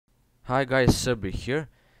Hi guys, Sabi here,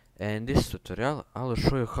 and in this tutorial I will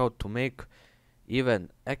show you how to make Even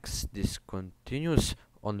X Discontinues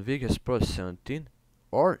on Vegas Pro 17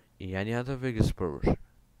 or any other Vegas Pro version.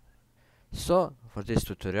 So for this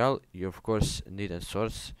tutorial you of course need a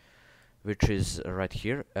source, which is right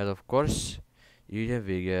here, and of course you have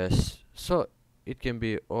Vegas. So it can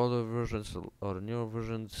be older versions or newer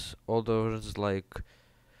versions, older versions like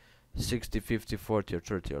 60, 50, 40 or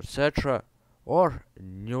 30 etc, or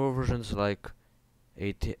newer versions like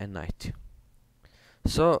 80 and 90.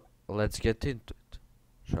 So let's get into it,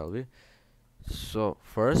 shall we? So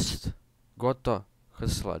first go to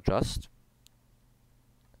Hustle Adjust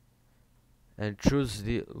and choose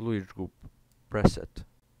the Luis group preset.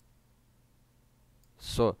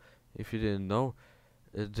 So if you didn't know,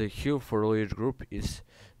 the hue for Luis group is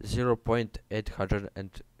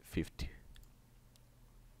 0.850.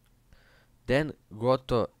 Then go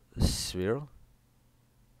to Swirl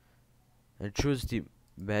and choose the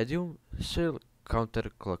medium swirl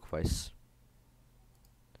counterclockwise.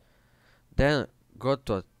 Then go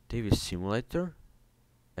to TV simulator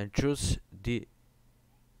and choose the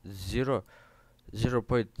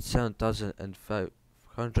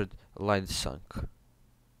 0.7500 line sunk.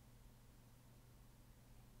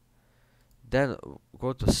 Then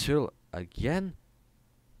go to swirl again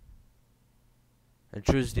and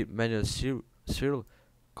choose the manual swirl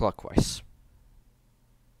clockwise.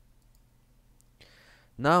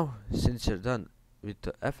 Now, since you're done with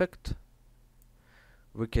the effect,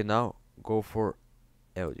 we can now go for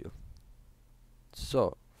audio.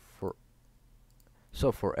 So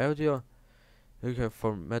for audio, you have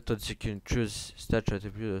for methods you can choose Statue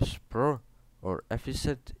Attributes Pro or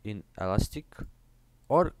Efficient in Elastic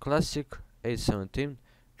or Classic 817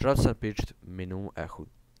 drops and pitched minimum echo.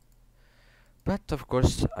 But of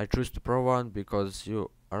course I choose the Pro one because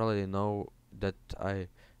you already know that in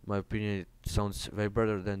my opinion it sounds way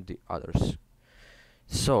better than the others.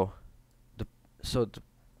 So the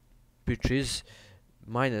pitch is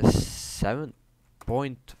 -7.5.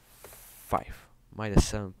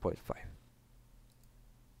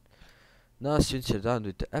 Now since you're done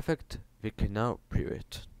with the effect, we can now preview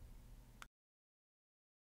it.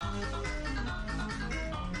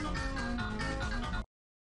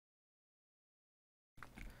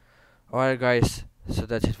 Alright guys, so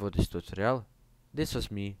that's it for this tutorial. This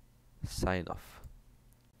was me, sign off.